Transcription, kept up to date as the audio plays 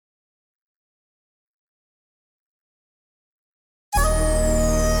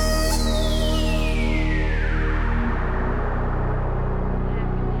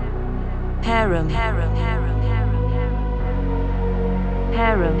Harem, harem, harem, harem,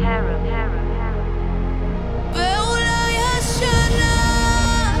 harem, harem, harem, ואולי השנה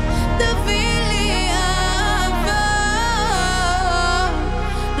תביא לי אהבה,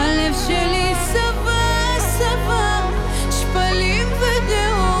 הלב שלי שבע שבע שפלים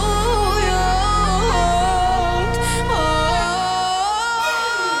ודהויות.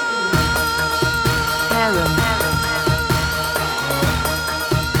 harem,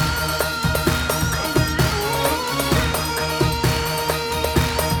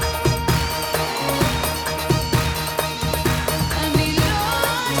 אני לא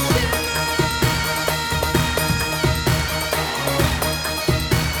אשמה,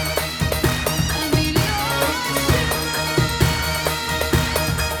 אני לא אשמה,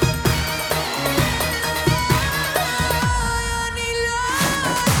 אני לא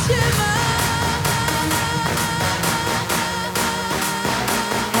אשמה.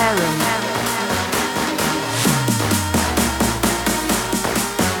 harem, harem,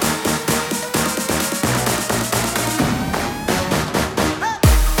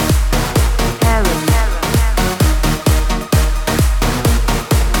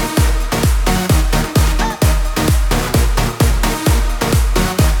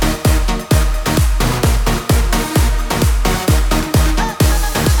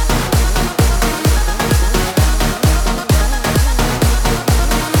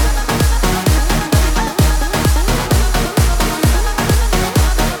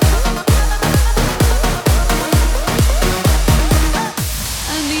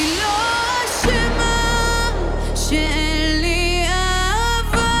 אני לא אשמה שאין לי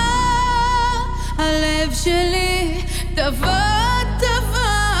אהבה, הלב שלי טבע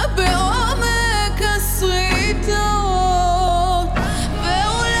טבע בעומק הסריטות,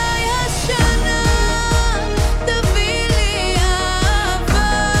 ואולי השנה תביא לי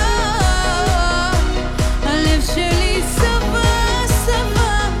אהבה, הלב שלי שבע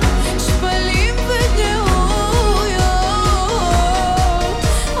שבע שפלים ודהויות.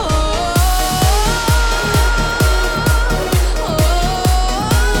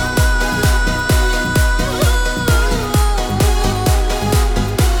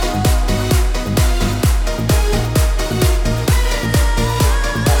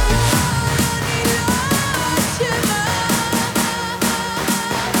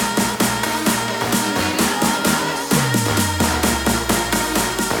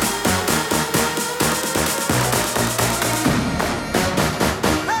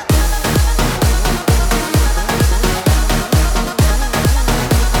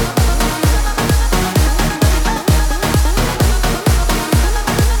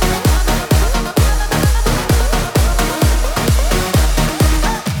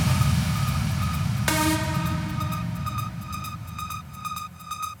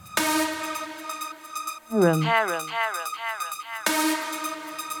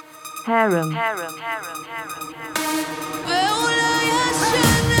 harem, harem, harem, harem, ואולי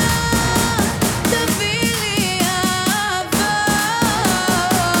השנה תביא לי אהבה,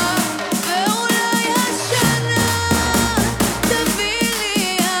 ואולי השנה תביא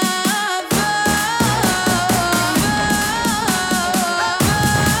לי אהבה,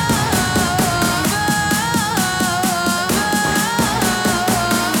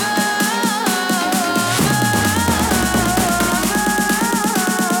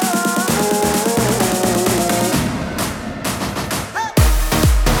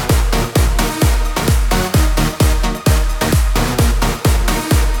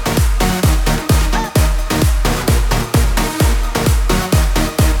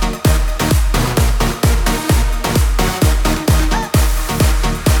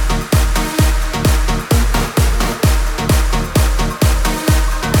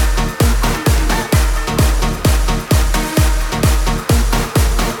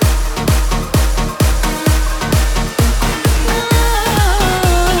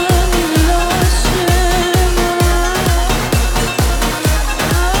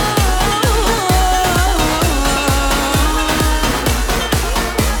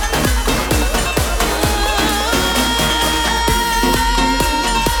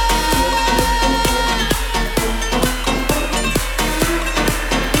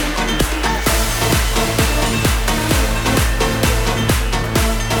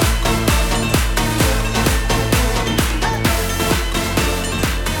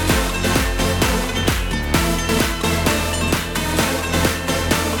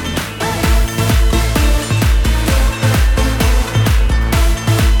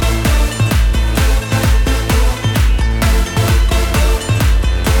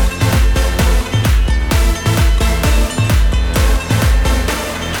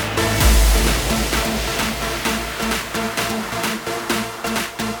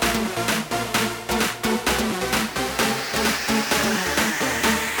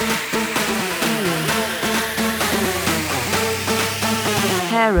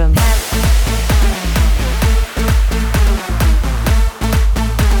 harem.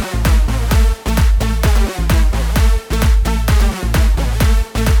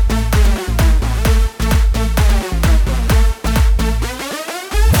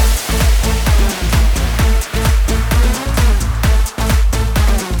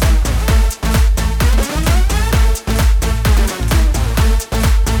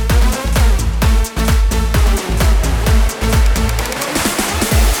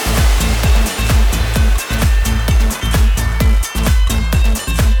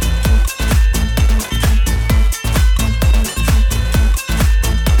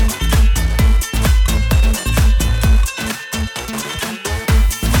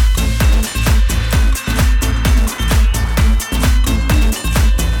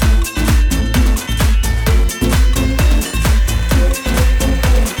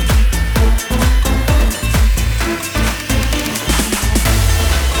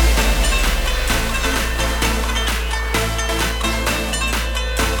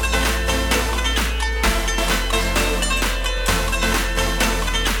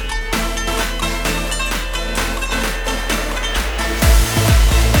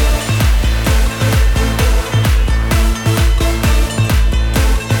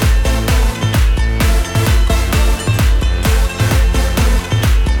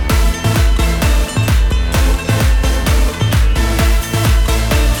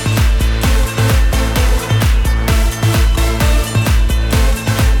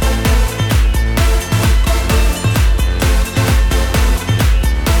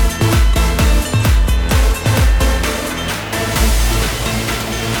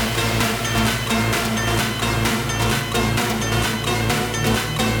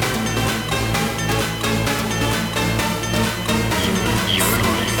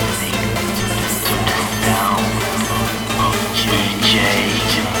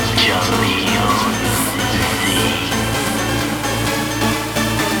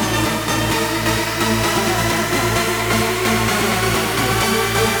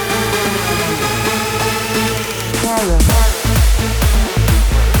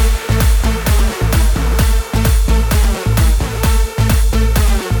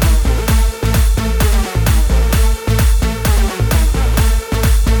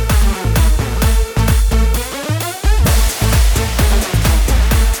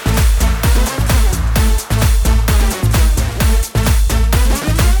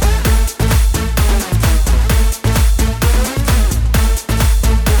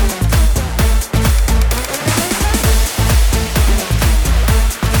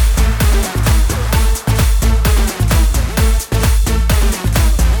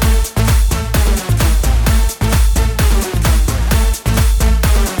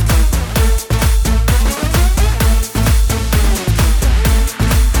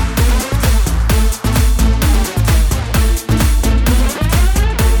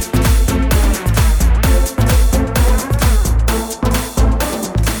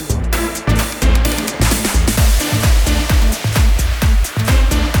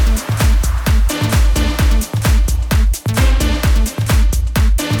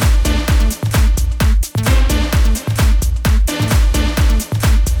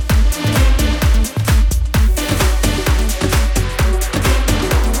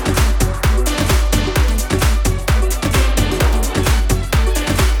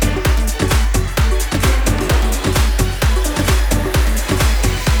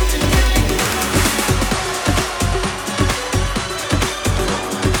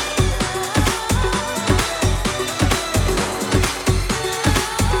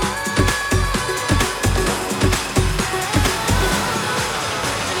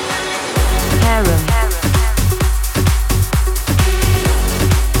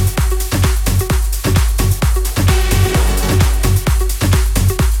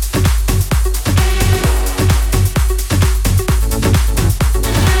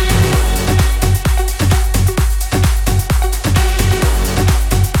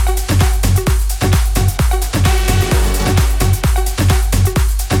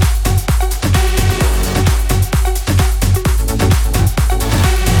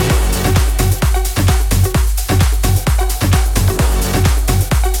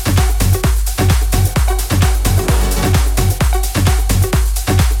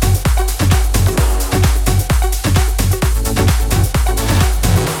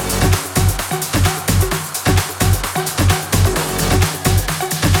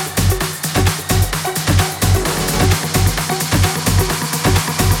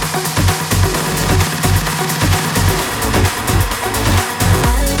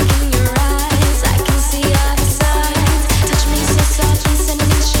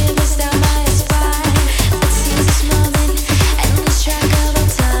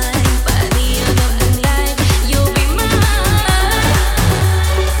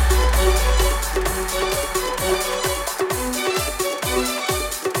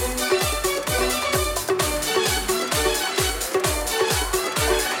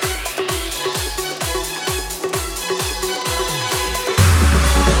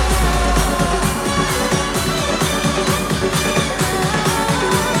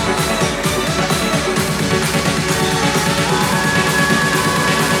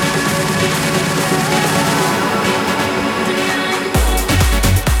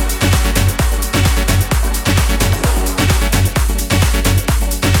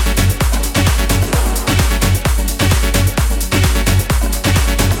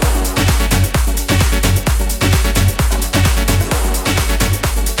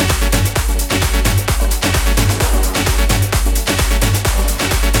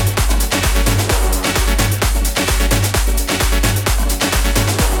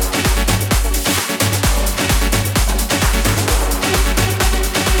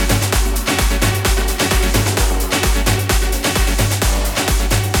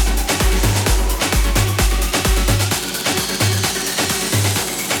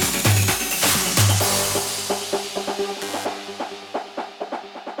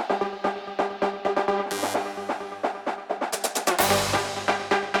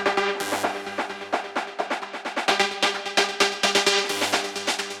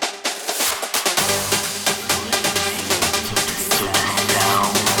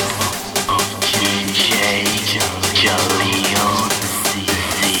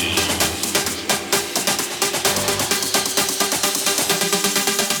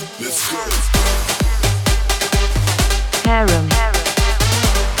 harem,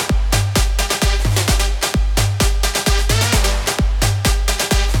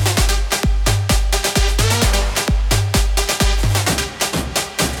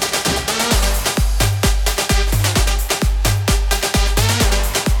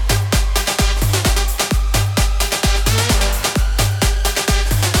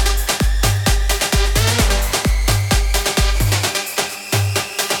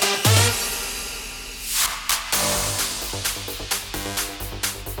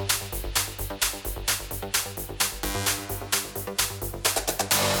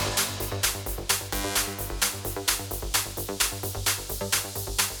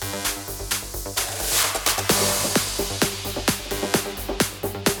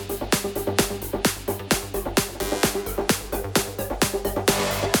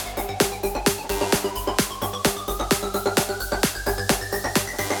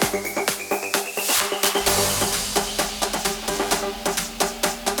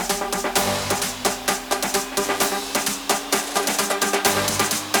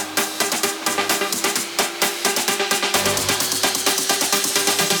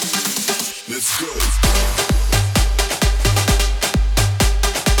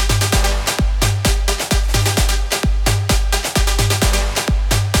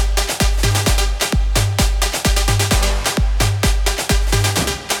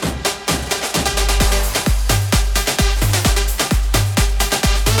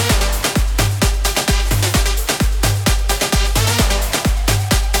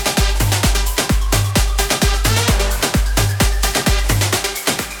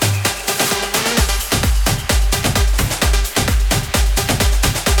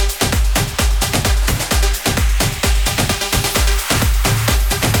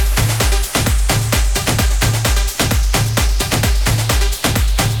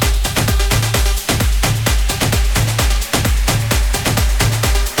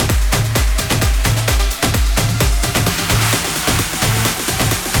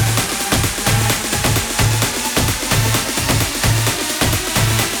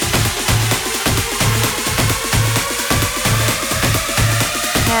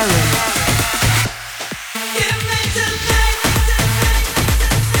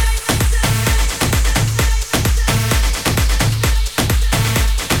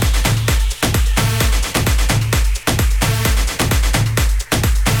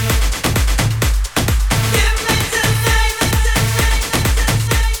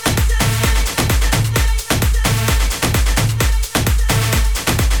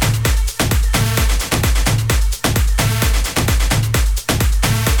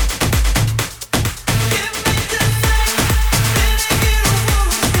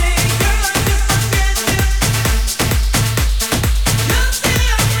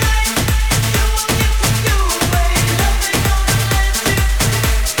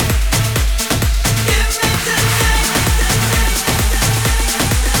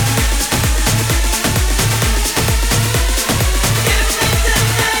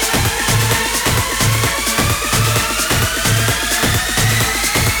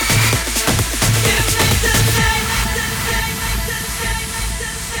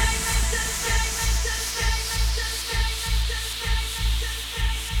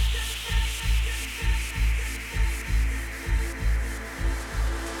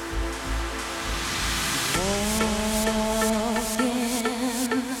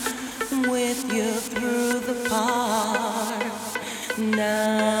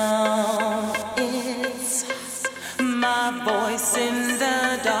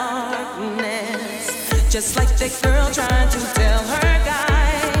 Just like that girl trying to tell her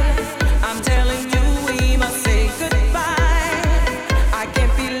guy, I'm telling you we must say goodbye. I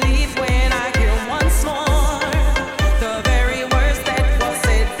can't believe when I hear once more the very words that was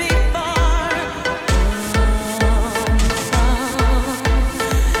said before.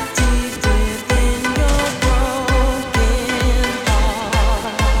 Deep within your broken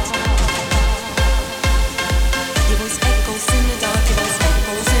heart, it was echoes in the dark, it was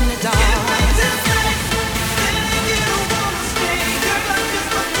echoes in the dark. Give me to say, and you wanna stay.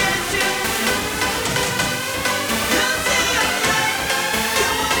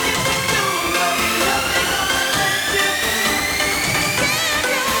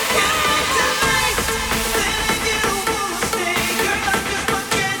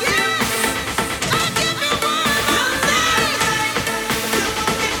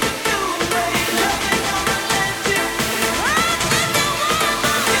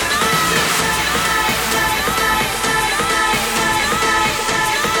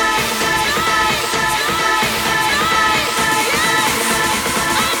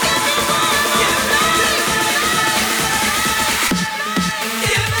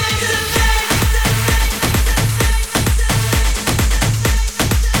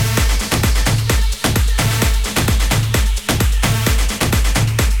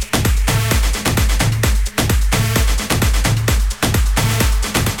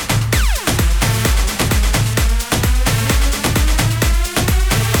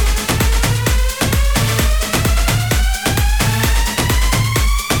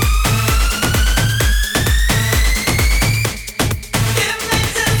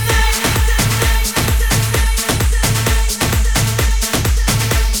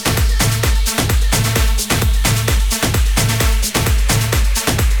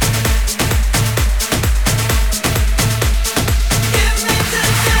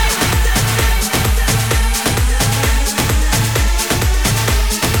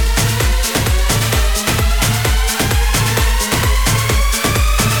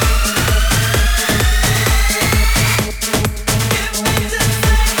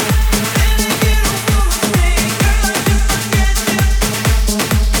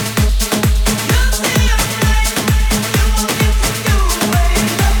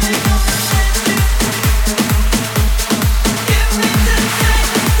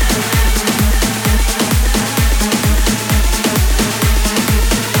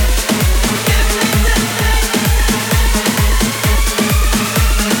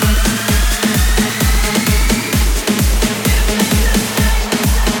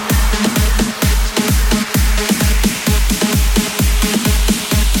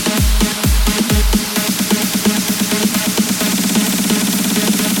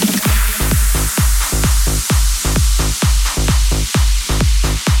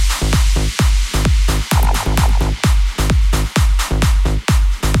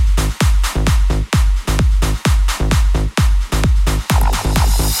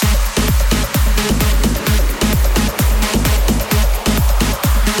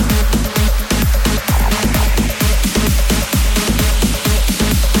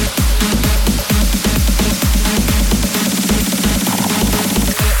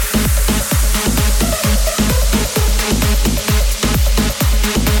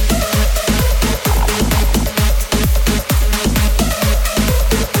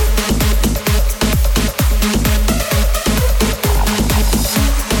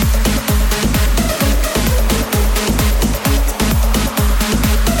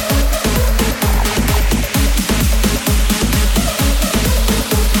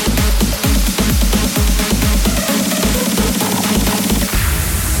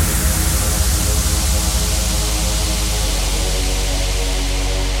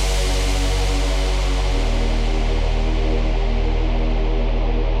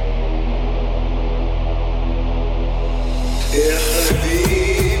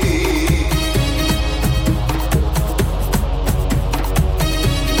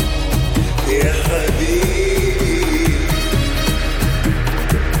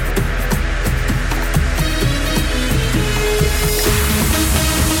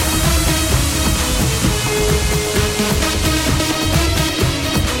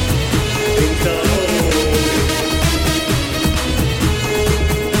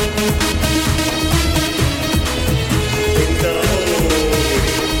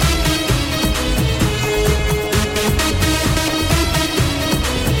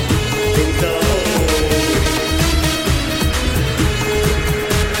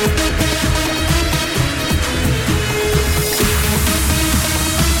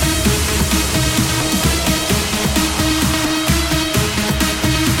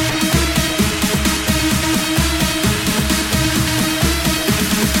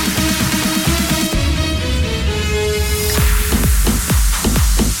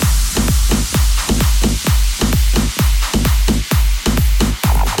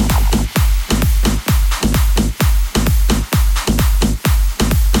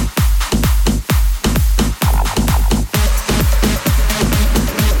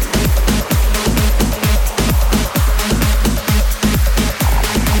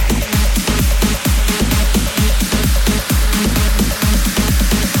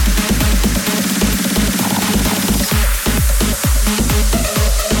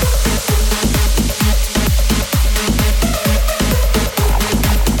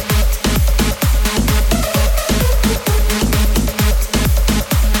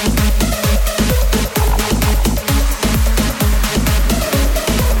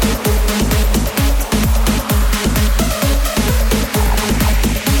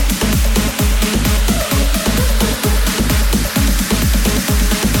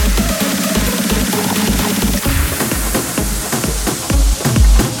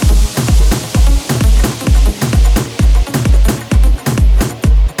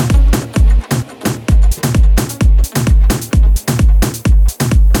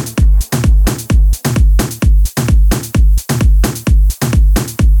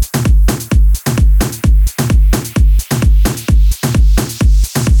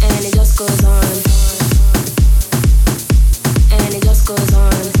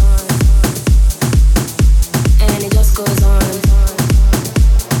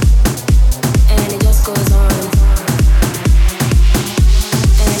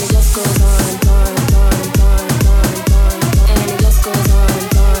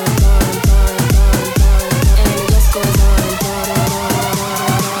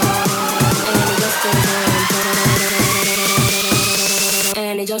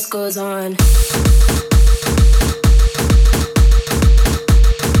 just goes on.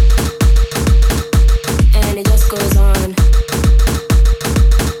 And it just goes on.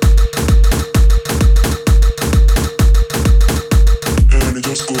 And it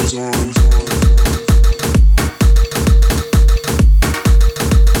just goes on.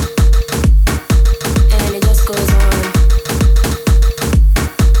 And it just goes on.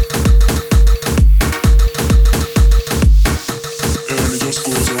 And it just goes on. And it just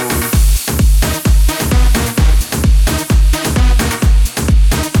goes on.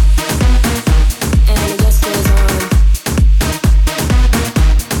 And it just goes on.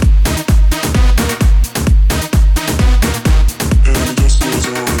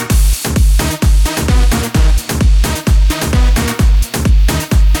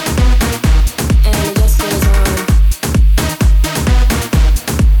 And it just goes on.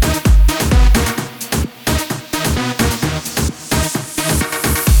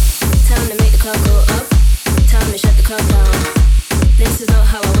 Time to make the clock go up. Time to shut the clock down. This is not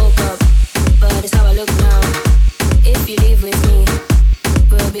how I woke up, but it's how I look now. If you leave with me,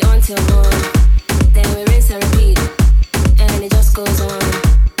 we'll be on till morn. Then we rinse and repeat, and it just goes on.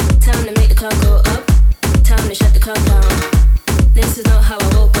 Time to make the clock go up. Time to shut the clock down. This is not how I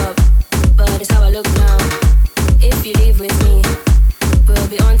woke up, but it's how I look now. If you leave with me, we'll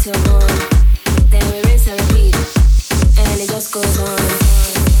be on till morn. Then we rinse and repeat, and it just goes on.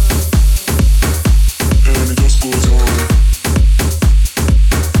 And it just goes on.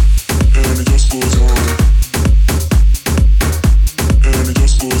 And it just goes on. And it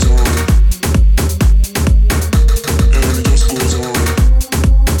just goes on. And it just goes on. And it just goes on.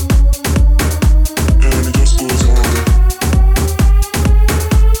 And it just goes on.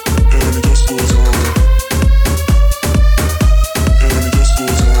 And it just goes on. And it just goes on. And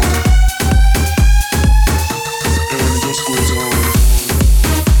it just goes on. And it just goes on.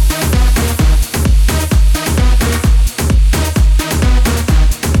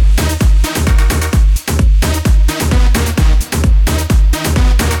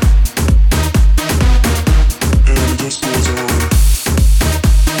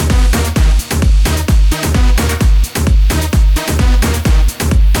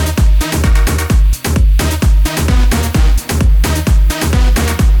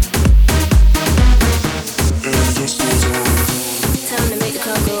 Time to make the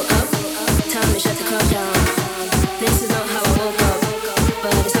clock go up. Time to shut the clock down. This is not how I woke up,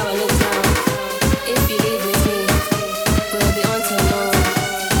 but it's how I look now. If you leave with me, we'll be on till morn.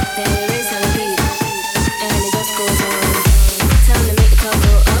 Then we rinse and repeat, and it just goes on. Time to make the clock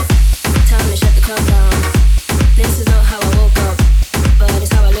go up. Time to shut the clock down. This is not how I woke up, but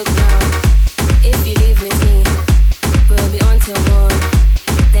it's how I look now. If you leave with me, we'll be on till morn.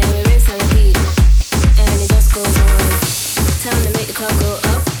 Then we rinse and repeat, and it just goes on. Time to make the clock go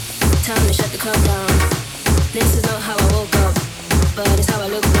up. Time to shut the clock down. This is not how I woke up, but it's how I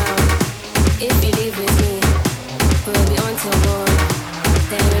look now. If you leave with me, we'll be on till morn.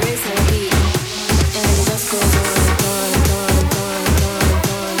 Then we rinse and repeat, and it just goes on, on, on, on, on,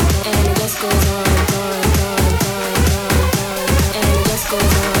 on. And it just goes on, on, on, on, on, on. And it just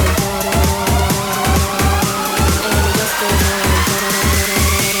goes on, on, on, on.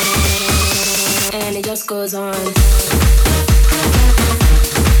 And it just goes on, and it just goes on.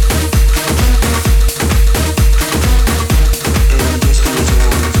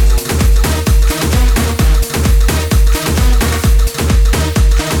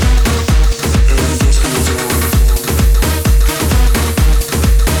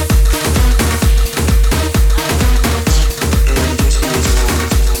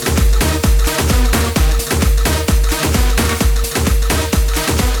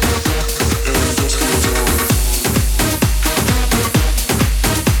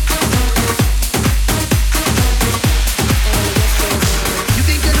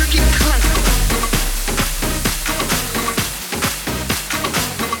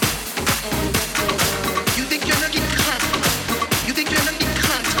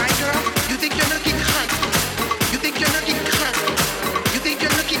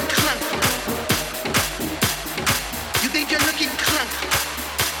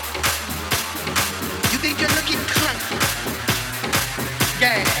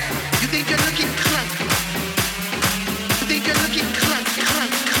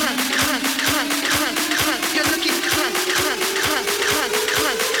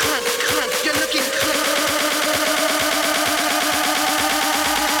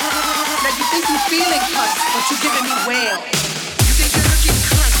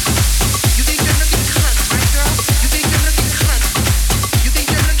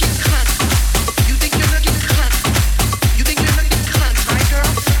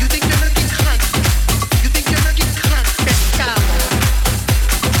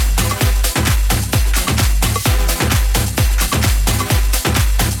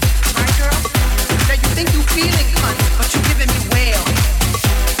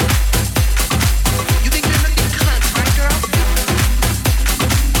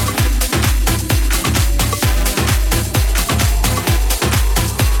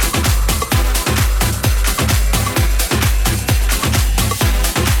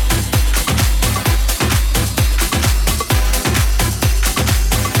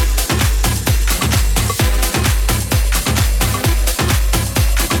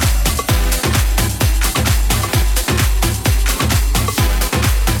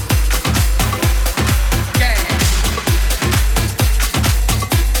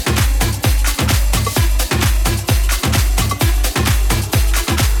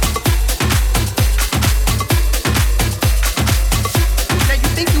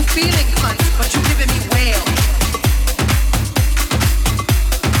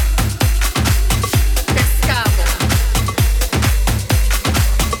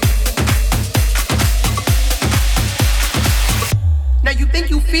 think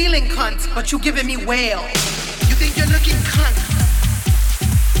you feeling cunt, but you giving me whale. You think you're looking cunt.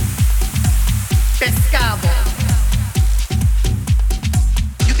 Pescado.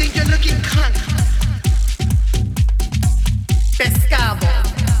 You think you're looking cunt. Pescado.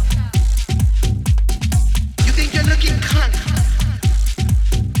 You think you're looking cunt.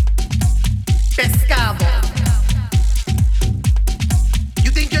 Pescado.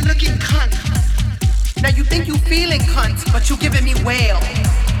 You think you're looking cunt. Now you think you feeling cunt, but you giving me whale.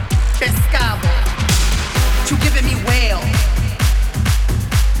 Pescado. You giving me whale.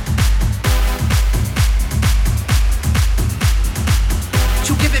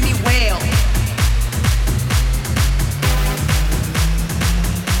 You giving me whale.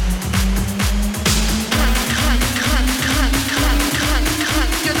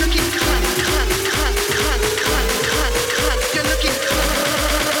 You're looking cunt. You're looking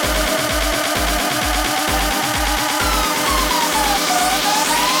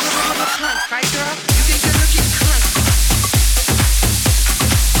right, girl? You think you're looking cunt.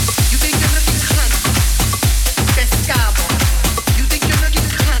 You think you're looking cunt. Pescado. You think you're looking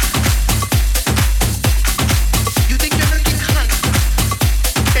cunt. You think you're looking cunt.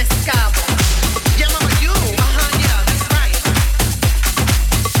 Pescado. Yeah, mama, you. Yeah, that's right.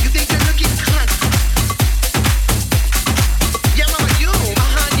 You think you're looking cunt. Yeah, mama, you.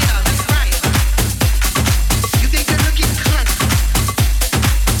 Yeah, that's right. You think you're looking cunt.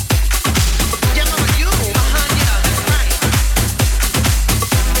 Yeah, mama, you. Yeah, that's right.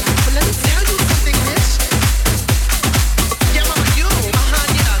 But let me tell you something, bitch. Yeah, mama, you.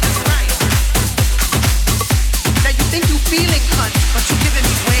 Yeah, that's right. Now you think you feeling cunt, but you giving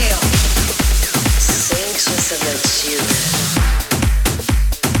me whale. Anxious about you.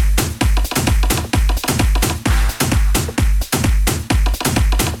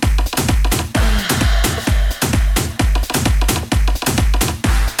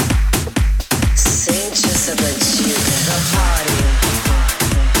 Anxious about you. The party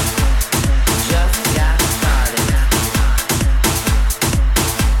just got started,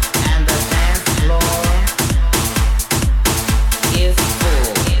 and the dance floor is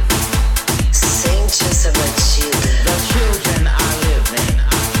full. Anxious about you. The children are living,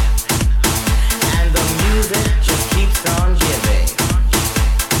 and the music just keeps on giving.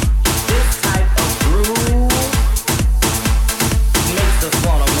 This type of groove makes us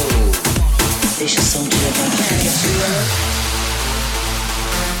wanna move. Deixa o som te levar. Can you feel it?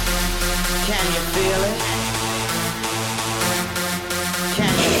 Can you feel it?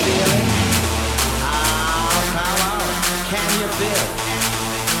 Can you feel it? Oh, come on. Can you feel it?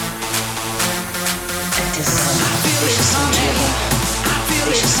 Atenção. I feel it coming. I feel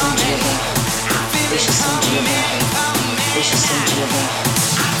it coming. I feel it coming. Deixa o som te levar.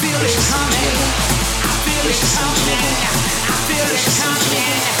 I feel it coming. I feel it coming. I feel it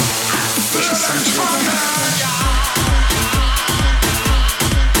coming. Deixa o som te levar.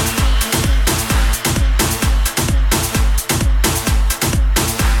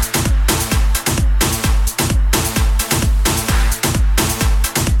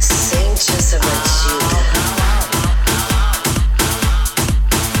 Anxious about you.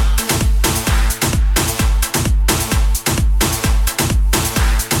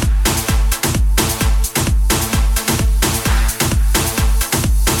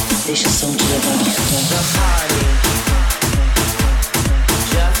 Deixa o som te levar. The party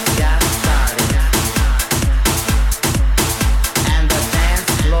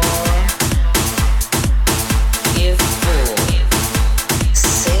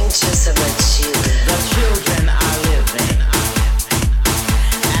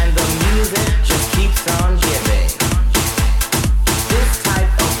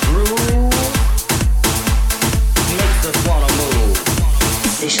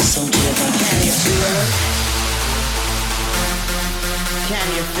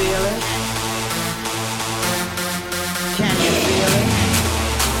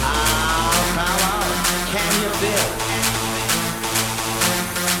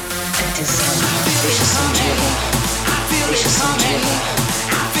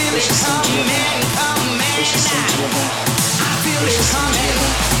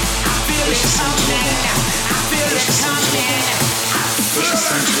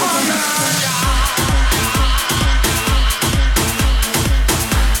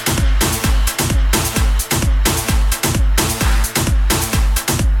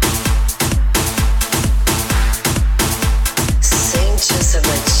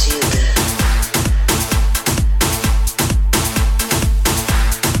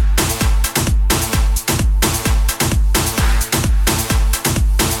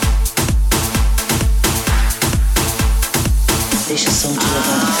som te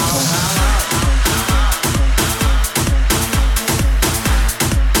levar.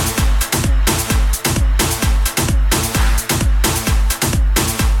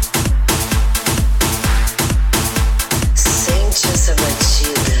 Sente essa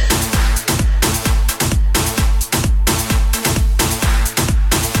batida.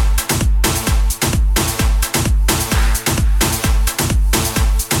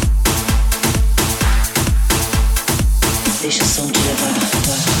 Deixa o som te levar.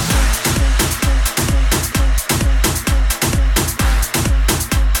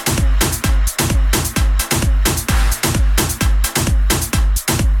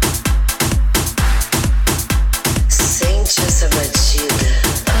 Sente essa batida.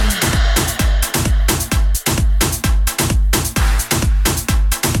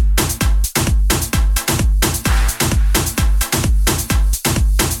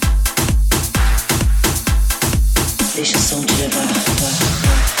 Deixa o som te levar.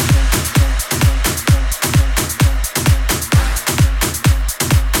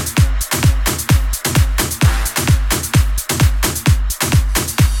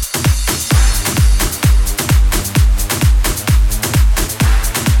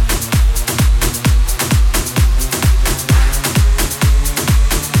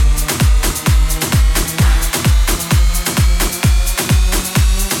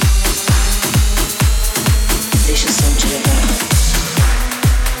 Deixa o som te levar.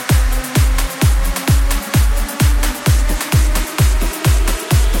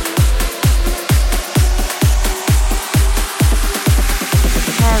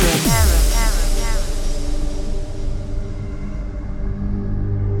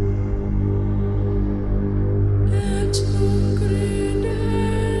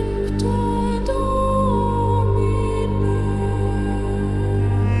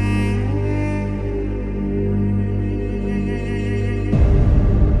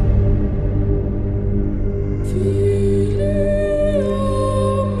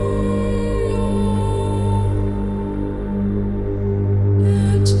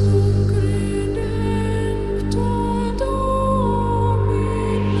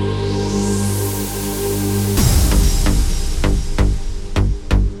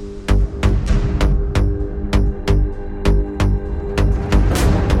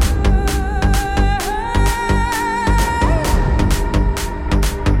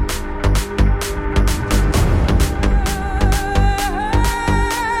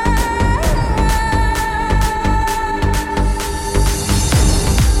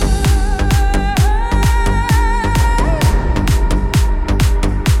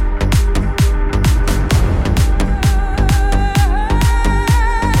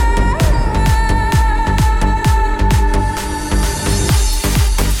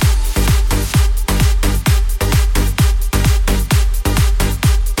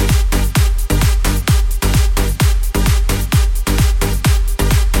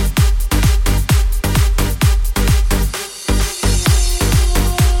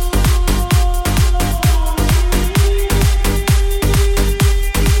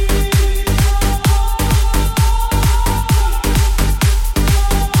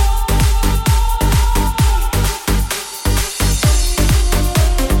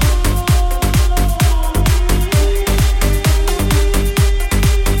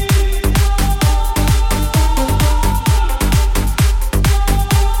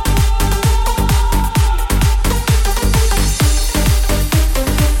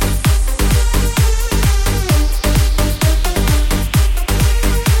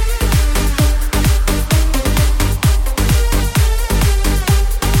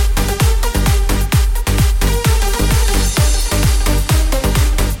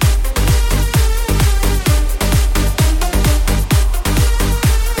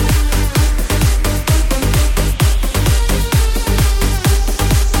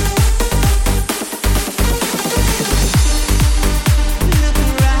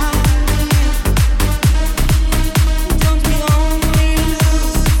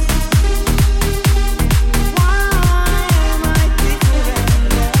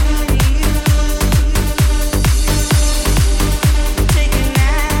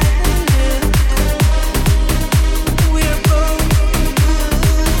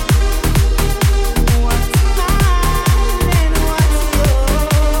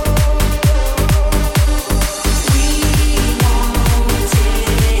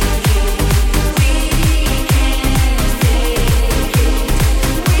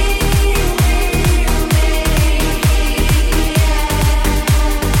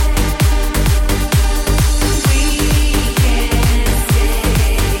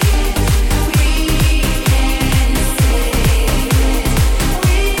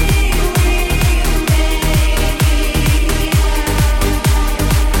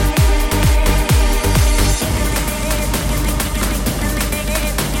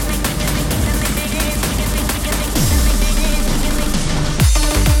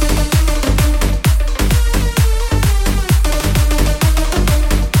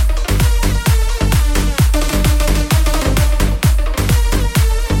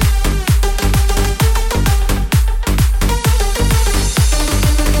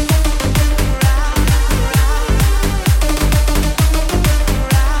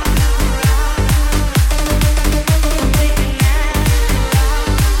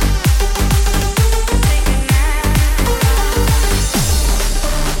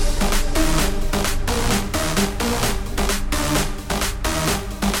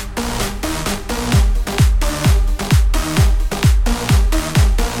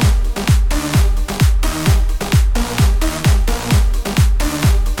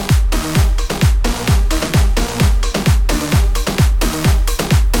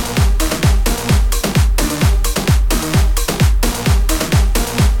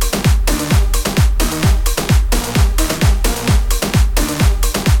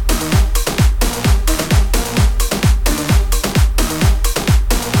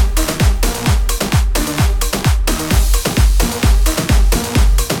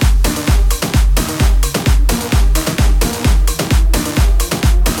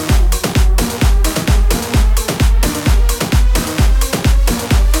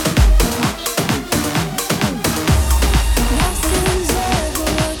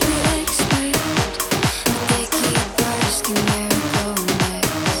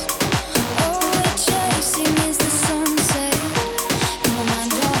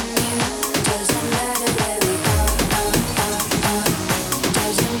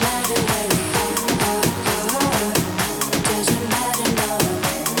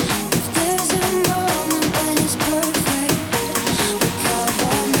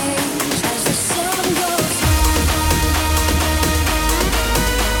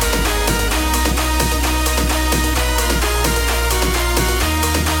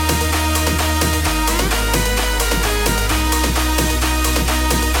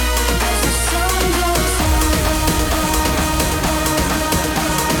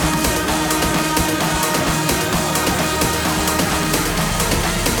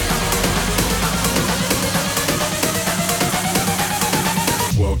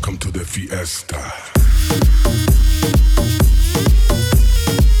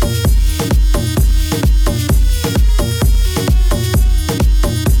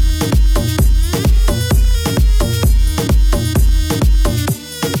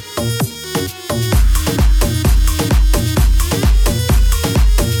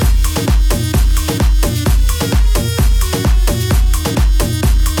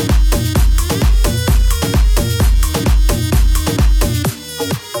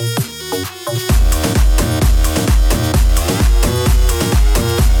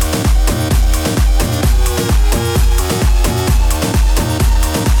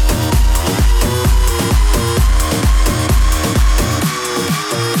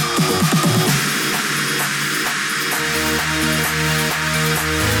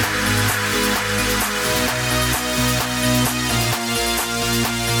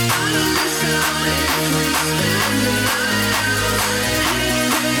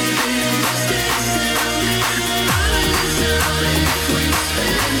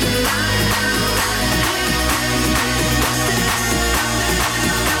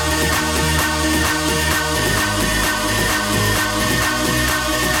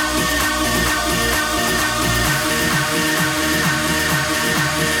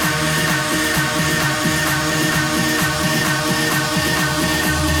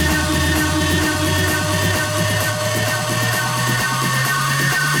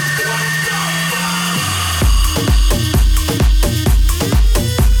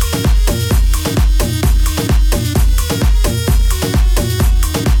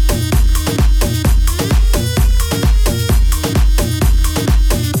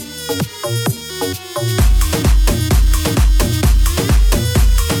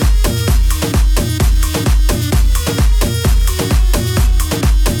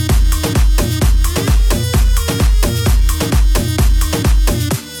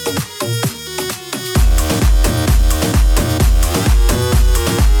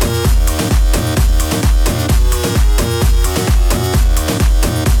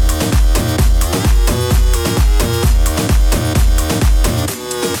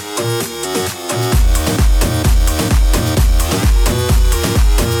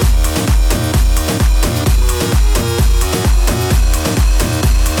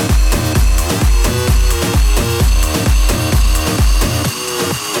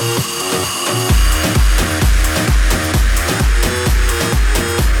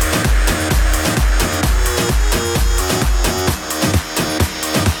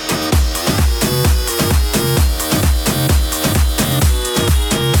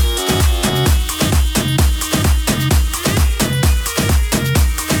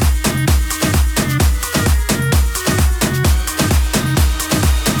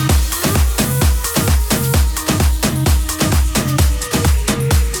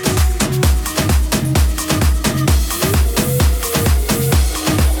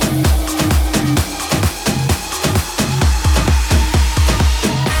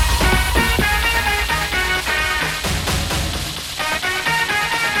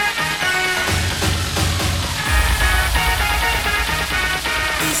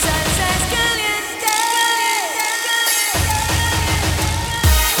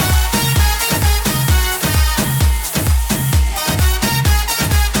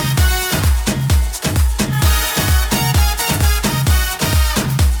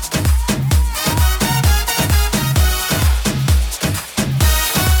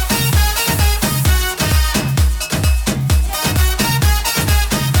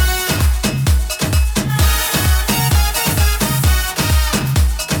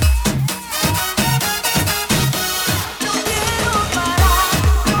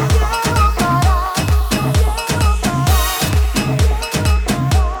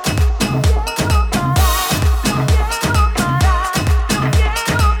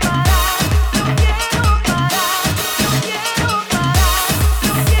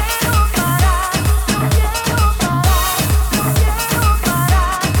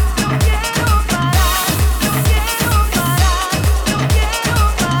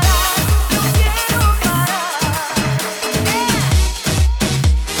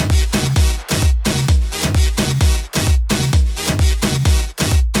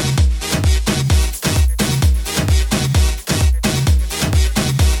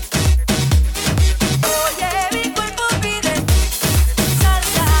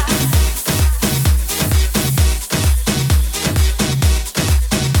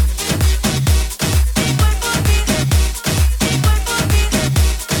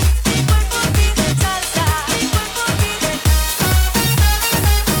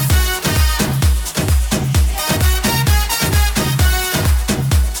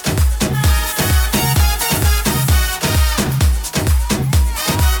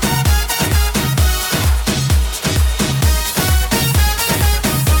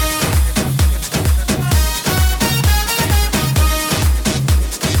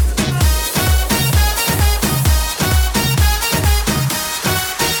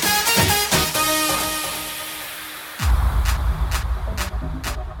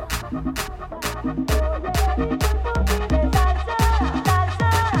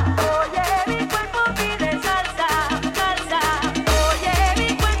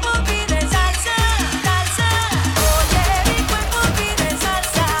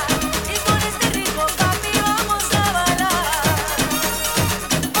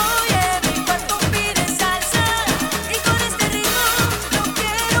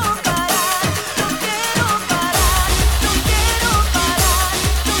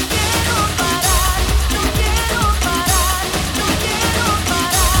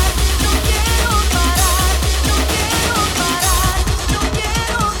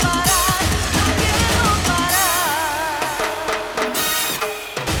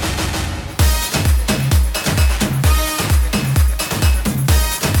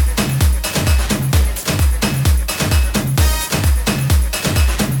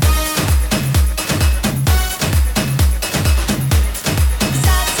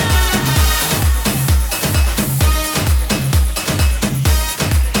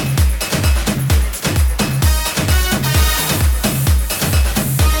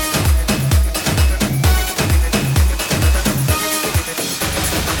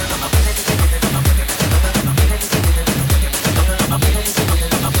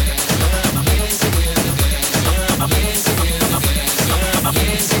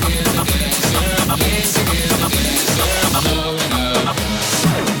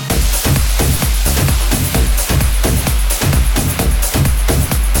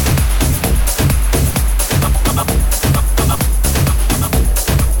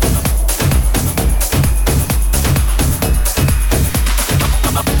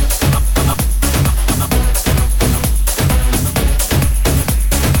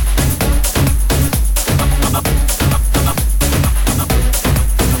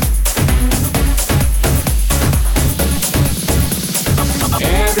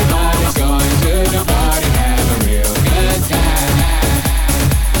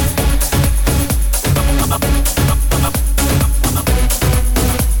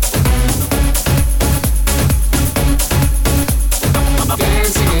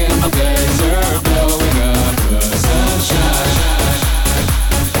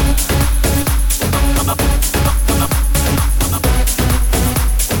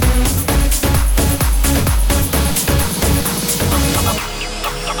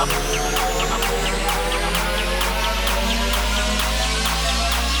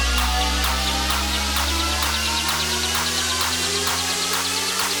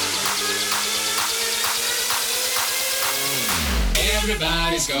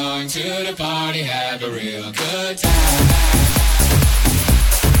 Everybody's going to the party, have a real good time.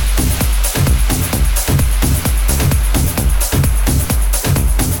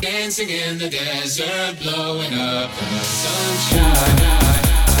 Dancing in the desert, blowing up the sunshine.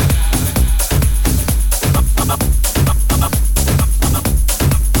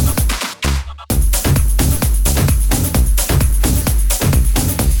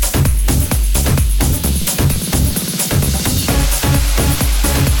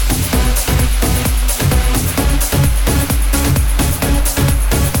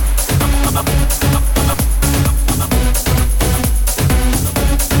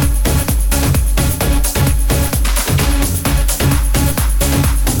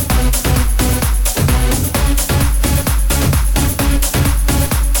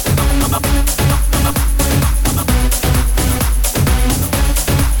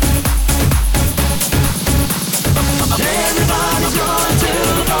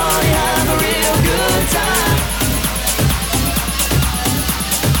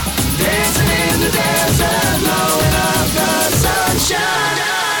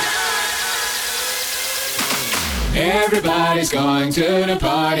 Everybody's going to the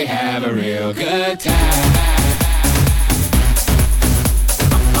party, have a real good time.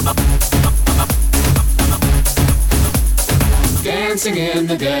 Dancing in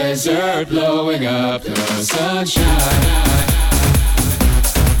the desert, blowing up the sunshine.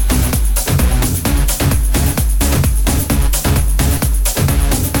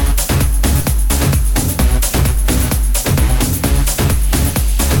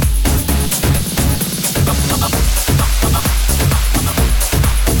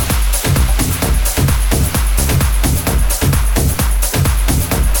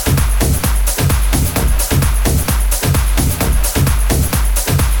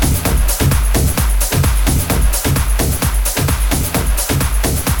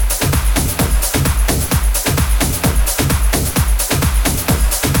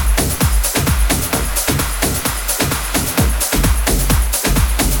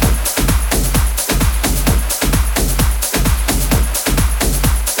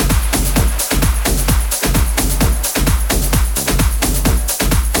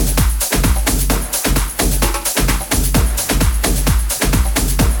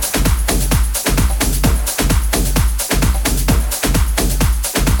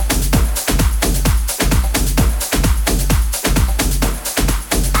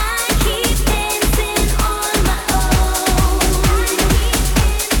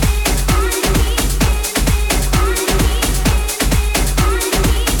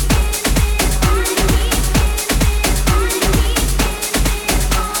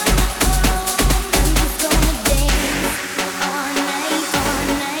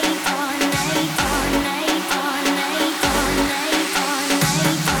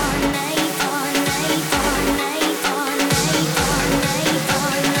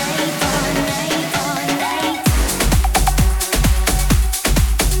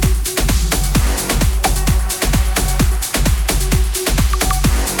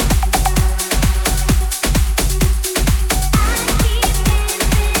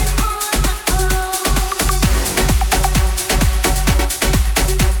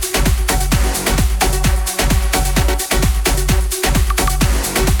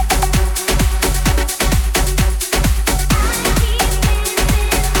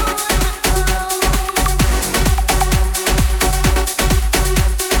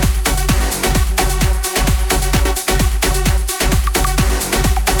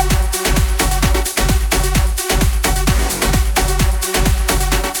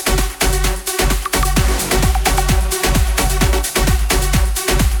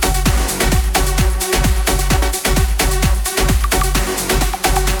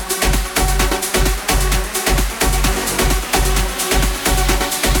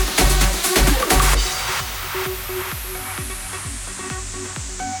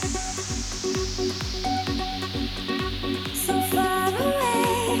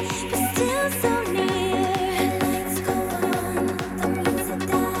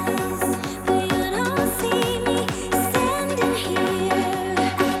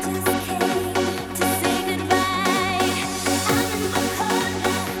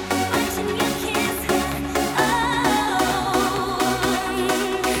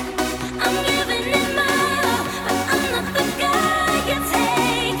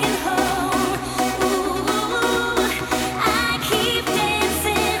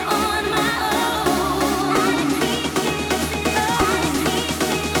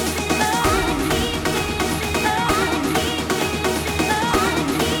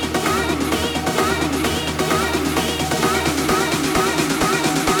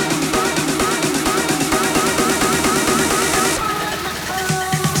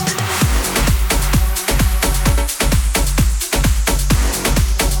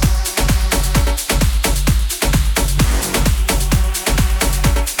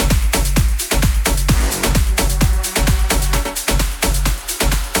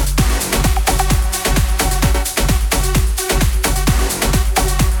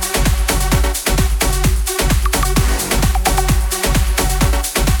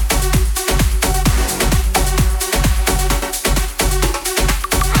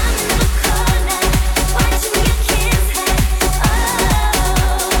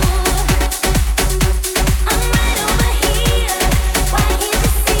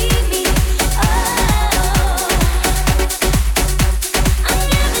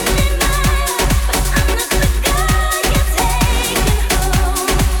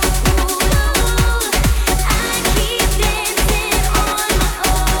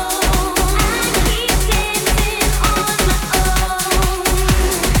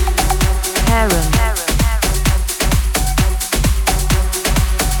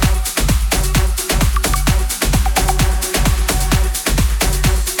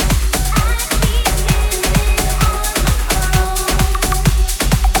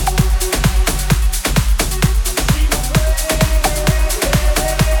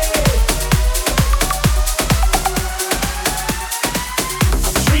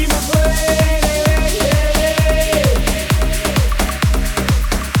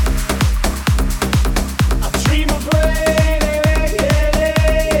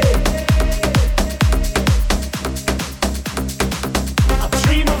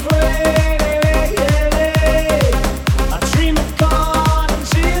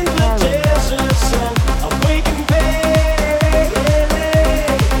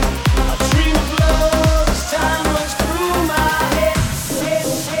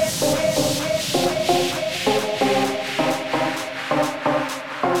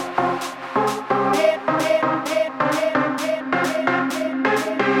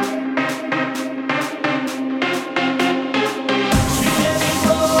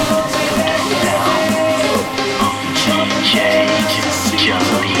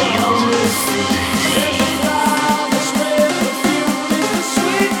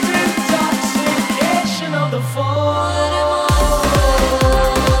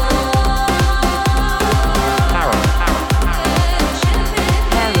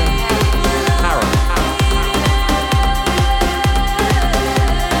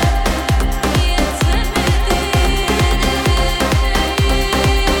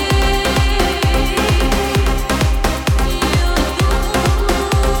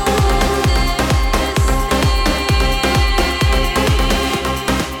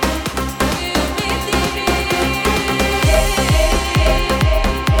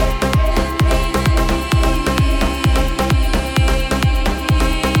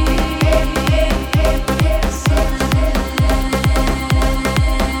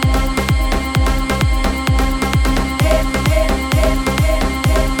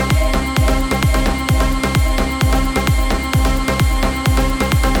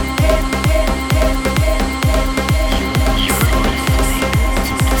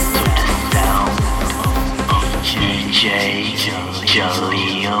 DJ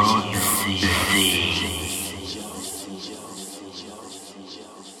Jaleel.